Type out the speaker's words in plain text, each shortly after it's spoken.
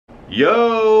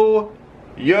Yo,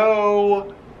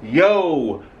 yo,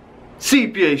 yo.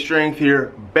 CPA Strength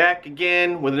here, back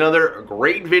again with another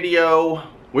great video.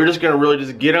 We're just gonna really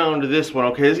just get on to this one,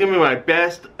 okay? This is gonna be my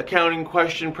best accounting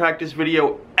question practice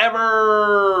video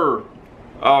ever.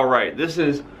 All right, this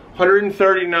is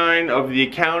 139 of the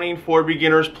Accounting for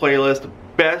Beginners playlist,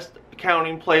 best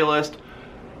accounting playlist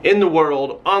in the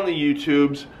world on the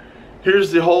YouTubes.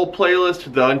 Here's the whole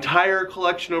playlist, the entire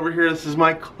collection over here. This is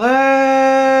my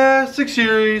classic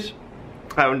series.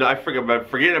 I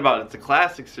forget about it. It's a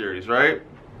classic series, right?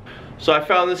 So I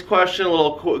found this question, a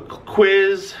little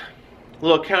quiz, a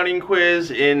little accounting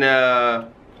quiz in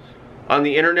on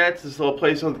the internet. This little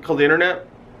place called the internet.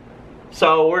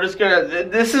 So we're just gonna.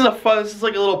 This is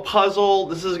like a little puzzle.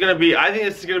 This is gonna be. I think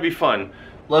this is gonna be fun.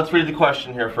 Let's read the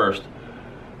question here first.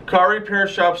 Car repair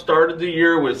shop started the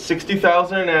year with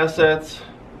 $60,000 in assets,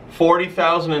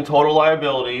 $40,000 in total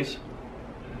liabilities.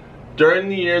 During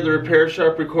the year, the repair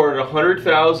shop recorded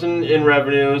 $100,000 in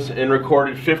revenues and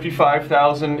recorded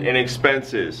 $55,000 in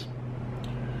expenses.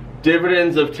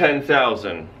 Dividends of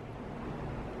 $10,000.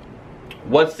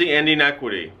 What's the ending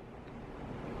equity?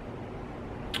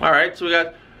 All right,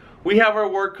 so we have our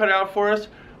work cut out for us.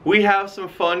 We have some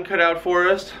fun cut out for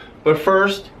us. But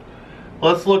first,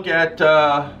 let's look at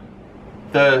the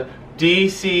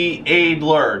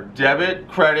DCADLR, debit,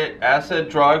 credit, asset,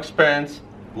 draw, expense,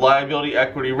 liability,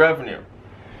 equity, revenue.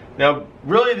 Now,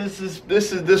 really, this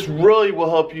really will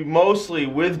help you mostly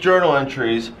with journal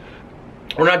entries.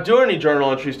 We're not doing any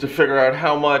journal entries to figure out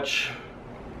how much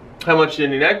the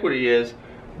ending equity is,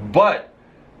 but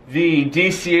the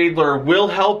DCADLR will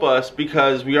help us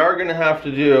because we're going to have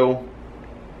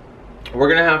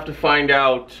to find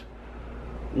out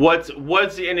what's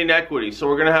the ending equity. So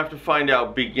we're going to have to find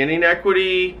out beginning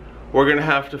equity. We're going to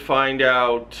have to find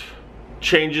out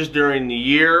changes during the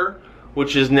year,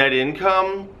 which is net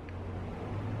income,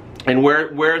 and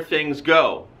where things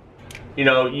go. You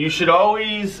know, you should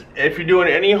always, if you're doing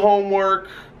any homework,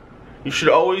 you should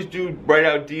always write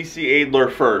out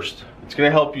DCADLR first. It's going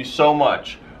to help you so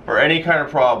much for any kind of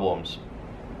problems.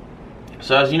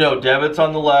 So as you know, debit's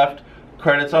on the left,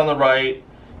 credit's on the right,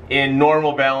 in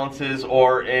normal balances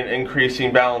or in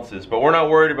increasing balances. But we're not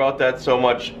worried about that so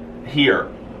much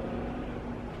here.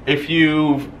 If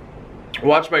you've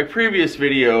watched my previous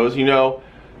videos, you know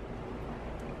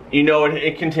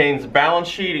it contains balance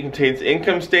sheet, it contains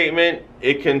income statement,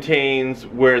 it contains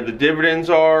where the dividends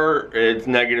are, it's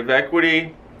negative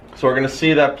equity. So we're going to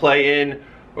see that play in.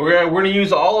 We're going to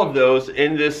use all of those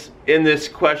in this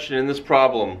question, in this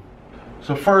problem.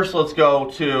 So first, let's go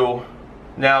to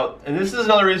now, and this is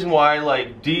another reason why I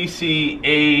like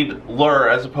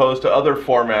DCADLR as opposed to other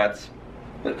formats.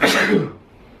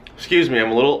 Excuse me,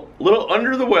 I'm a little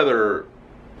under the weather.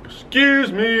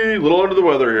 Excuse me, a little under the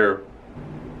weather here.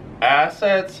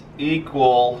 Assets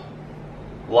equal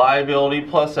liability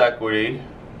plus equity.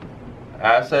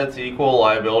 Assets equal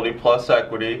liability plus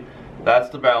equity. That's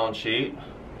the balance sheet.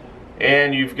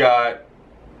 And you've got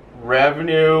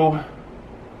revenue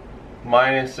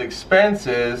minus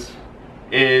expenses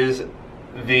is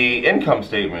the income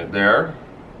statement there.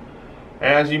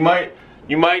 And as you might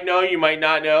know, you might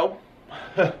not know,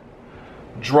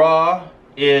 draw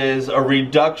is a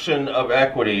reduction of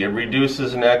equity. It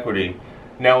reduces an equity.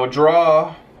 Now a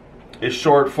draw is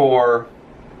short for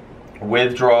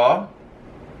withdraw.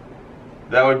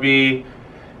 That would be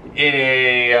in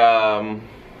a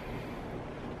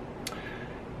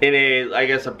I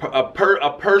guess a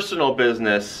personal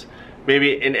business.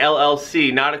 Maybe an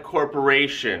LLC, not a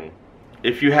corporation.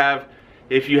 If you have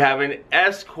an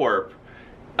S corp,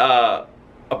 a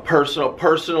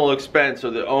personal expense, or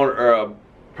the owner, or a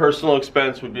personal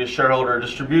expense would be a shareholder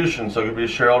distribution. So it could be a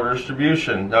shareholder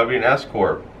distribution. That would be an S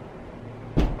corp.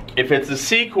 If it's a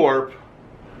C corp,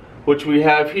 which we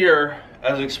have here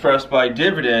as expressed by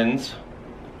dividends,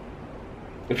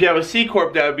 if you have a C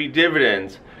corp, that would be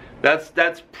dividends.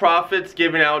 That's profits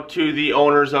given out to the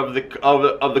owners of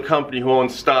the company who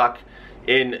owns stock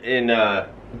in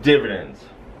dividends.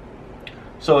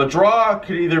 So a draw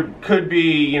could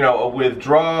be, you know, a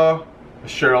withdraw, a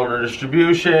shareholder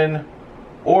distribution,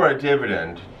 or a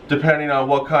dividend, depending on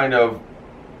what kind of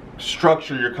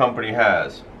structure your company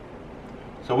has.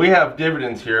 So we have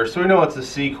dividends here, so we know it's a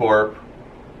C corp,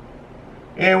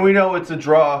 and we know it's a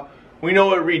draw. We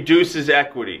know it reduces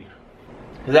equity.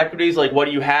 Because equity is like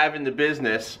what you have in the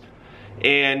business,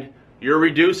 and you're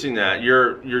reducing that.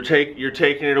 You're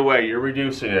taking it away. You're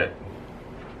reducing it.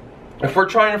 If we're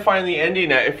trying to find the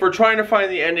ending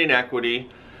equity,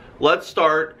 let's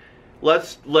start by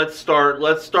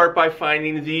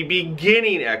finding the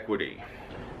beginning equity.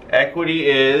 Equity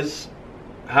is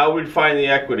how we'd find the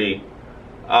equity,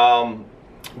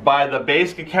 by the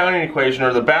basic accounting equation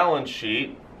or the balance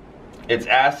sheet, it's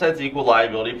assets equal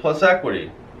liability plus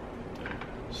equity.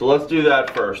 So let's do that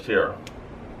first here.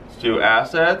 Let's do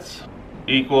assets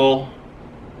equal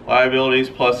liabilities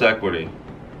plus equity.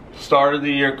 Start of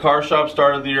the year, car shop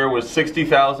start of the year was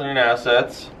 $60,000 in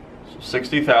assets, so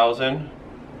 $60,000,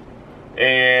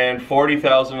 and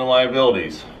 $40,000 in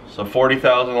liabilities, so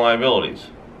 $40,000 in liabilities.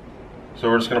 So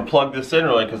we're just going to plug this in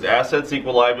really, because assets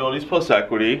equal liabilities plus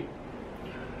equity.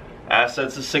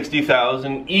 Assets is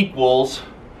 $60,000 equals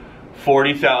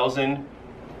 $40,000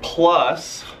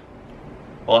 plus,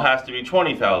 well, it has to be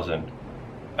 $20,000.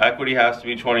 Equity has to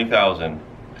be $20,000.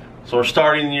 So we're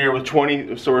starting the year with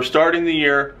we're starting the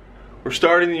year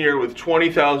with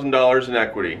 $20,000 in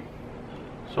equity.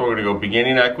 So we're going to go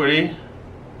beginning equity.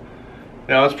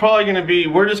 Now it's probably going to be,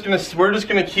 we're just going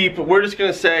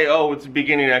to say, oh, it's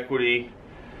beginning equity.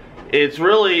 It's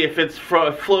really, if it's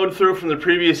flowed through from the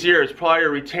previous year, it's probably a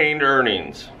retained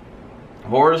earnings.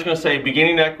 But we're just going to say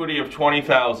beginning equity of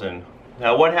 $20,000.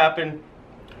 Now what happened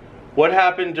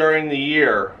during the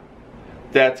year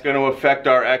that's going to affect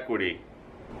our equity?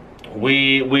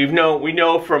 We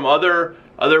know from other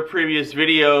previous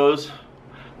videos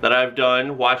that I've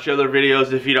done, watch other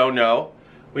videos if you don't know.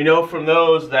 We know from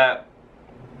those that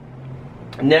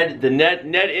the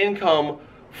net income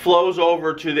flows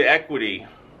over to the equity.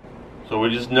 So we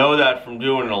just know that from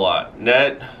doing it a lot.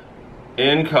 Net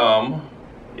income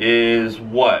is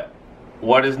what?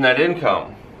 What is net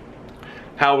income?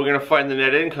 How are we going to find the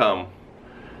net income?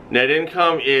 Net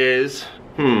income is,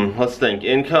 let's think,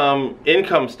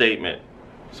 income statement.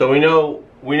 So we know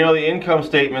the income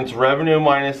statement's revenue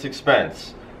minus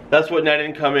expense. That's what net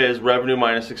income is, revenue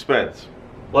minus expense.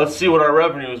 Let's see what our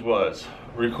revenues was.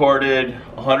 Recorded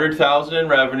 $100,000 in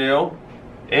revenue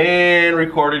and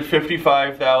recorded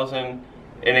 $55,000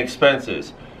 in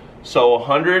expenses. So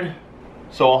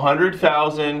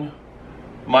 100,000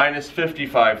 minus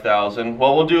 55,000.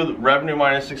 Well, we'll do revenue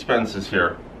minus expenses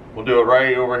here. We'll do it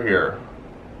right over here.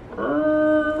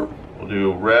 We'll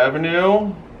do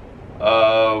revenue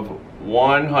of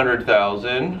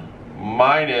 100,000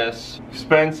 minus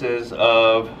expenses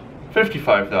of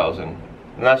 55,000.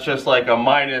 And that's just like a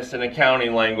minus in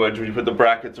accounting language when you put the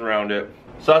brackets around it.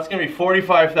 So that's going to be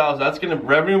 45,000. That's going to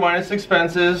revenue minus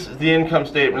expenses. The income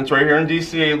statement. It's right here in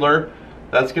DC Adler.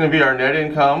 That's going to be our net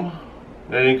income.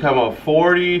 Net income of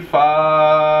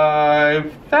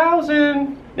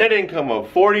 45,000. Net income of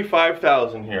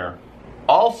 45,000 here.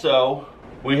 Also,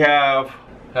 we have,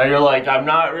 now you're like, I'm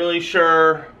not really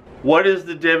sure, what does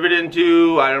the dividend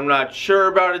do? I'm not sure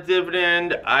about a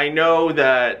dividend. I know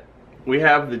that we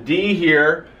have the D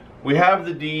here. We have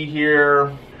the D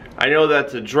here. I know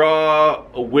that's a draw,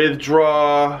 a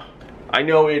withdraw. I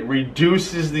know it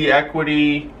reduces the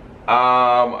equity.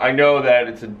 I know that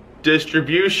it's a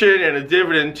distribution and a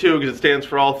dividend too, because it stands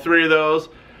for all three of those.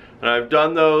 And I've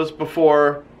done those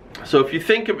before. So if you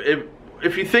think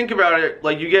about it,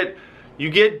 like you get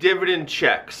dividend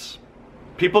checks.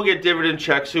 People get dividend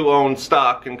checks who own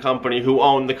stock in company, who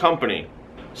own the company.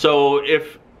 So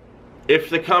if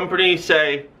the company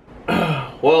say,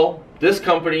 well, this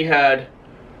company had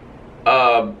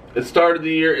it started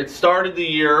the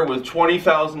year with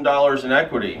 $20,000 in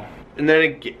equity, and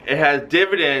then it has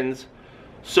dividends.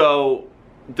 So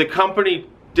the company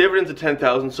dividends of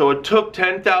 $10,000. So it took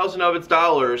 $10,000 of its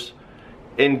dollars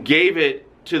and gave it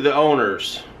to the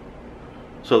owners.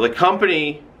 So the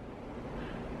company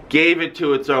gave it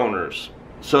to its owners.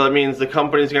 So that means the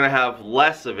company's going to have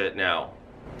less of it now.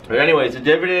 But anyways, the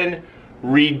dividend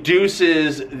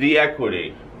reduces the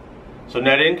equity. So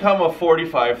net income of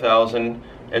 45,000,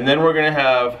 and then we're going to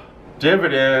have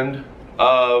dividend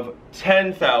of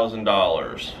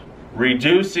 $10,000,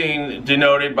 reducing,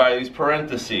 denoted by these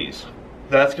parentheses.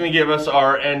 That's going to give us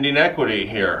our ending equity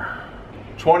here.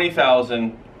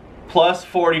 20,000 plus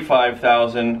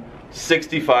 45,000,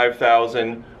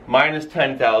 65,000 minus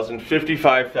 10,000,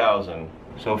 55,000.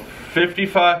 So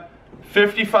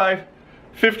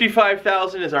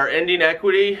 55,000 is our ending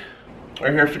equity.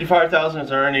 Right here, 55,000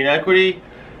 is our ending equity.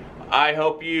 I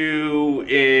hope you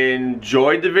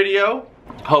enjoyed the video.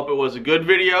 Hope it was a good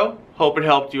video. Hope it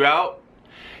helped you out.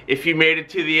 If you made it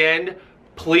to the end,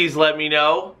 please let me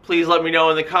know. Please let me know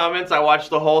in the comments. I watched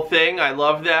the whole thing. I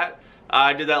love that.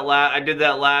 I did that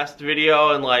last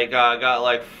video and got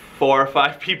like 4 or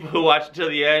 5 people who watched till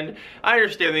the end. I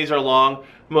understand these are long.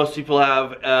 Most people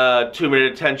have a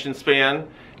 2-minute attention span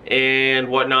and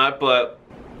whatnot, but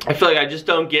I feel like I just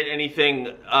don't get anything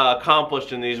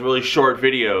accomplished in these really short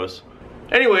videos.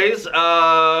 Anyways,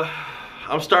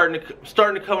 I'm starting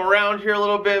to come around here a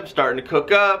little bit. I'm starting to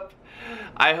cook up.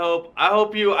 I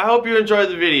hope you enjoy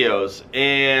the videos,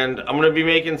 and I'm gonna be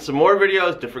making some more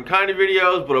videos, different kind of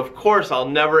videos, but of course I'll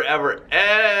never ever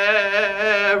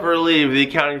leave the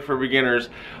Accounting for Beginners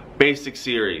basic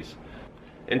series.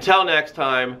 Until next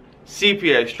time,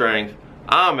 CPA Strength,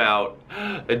 I'm out.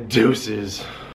 Deuces.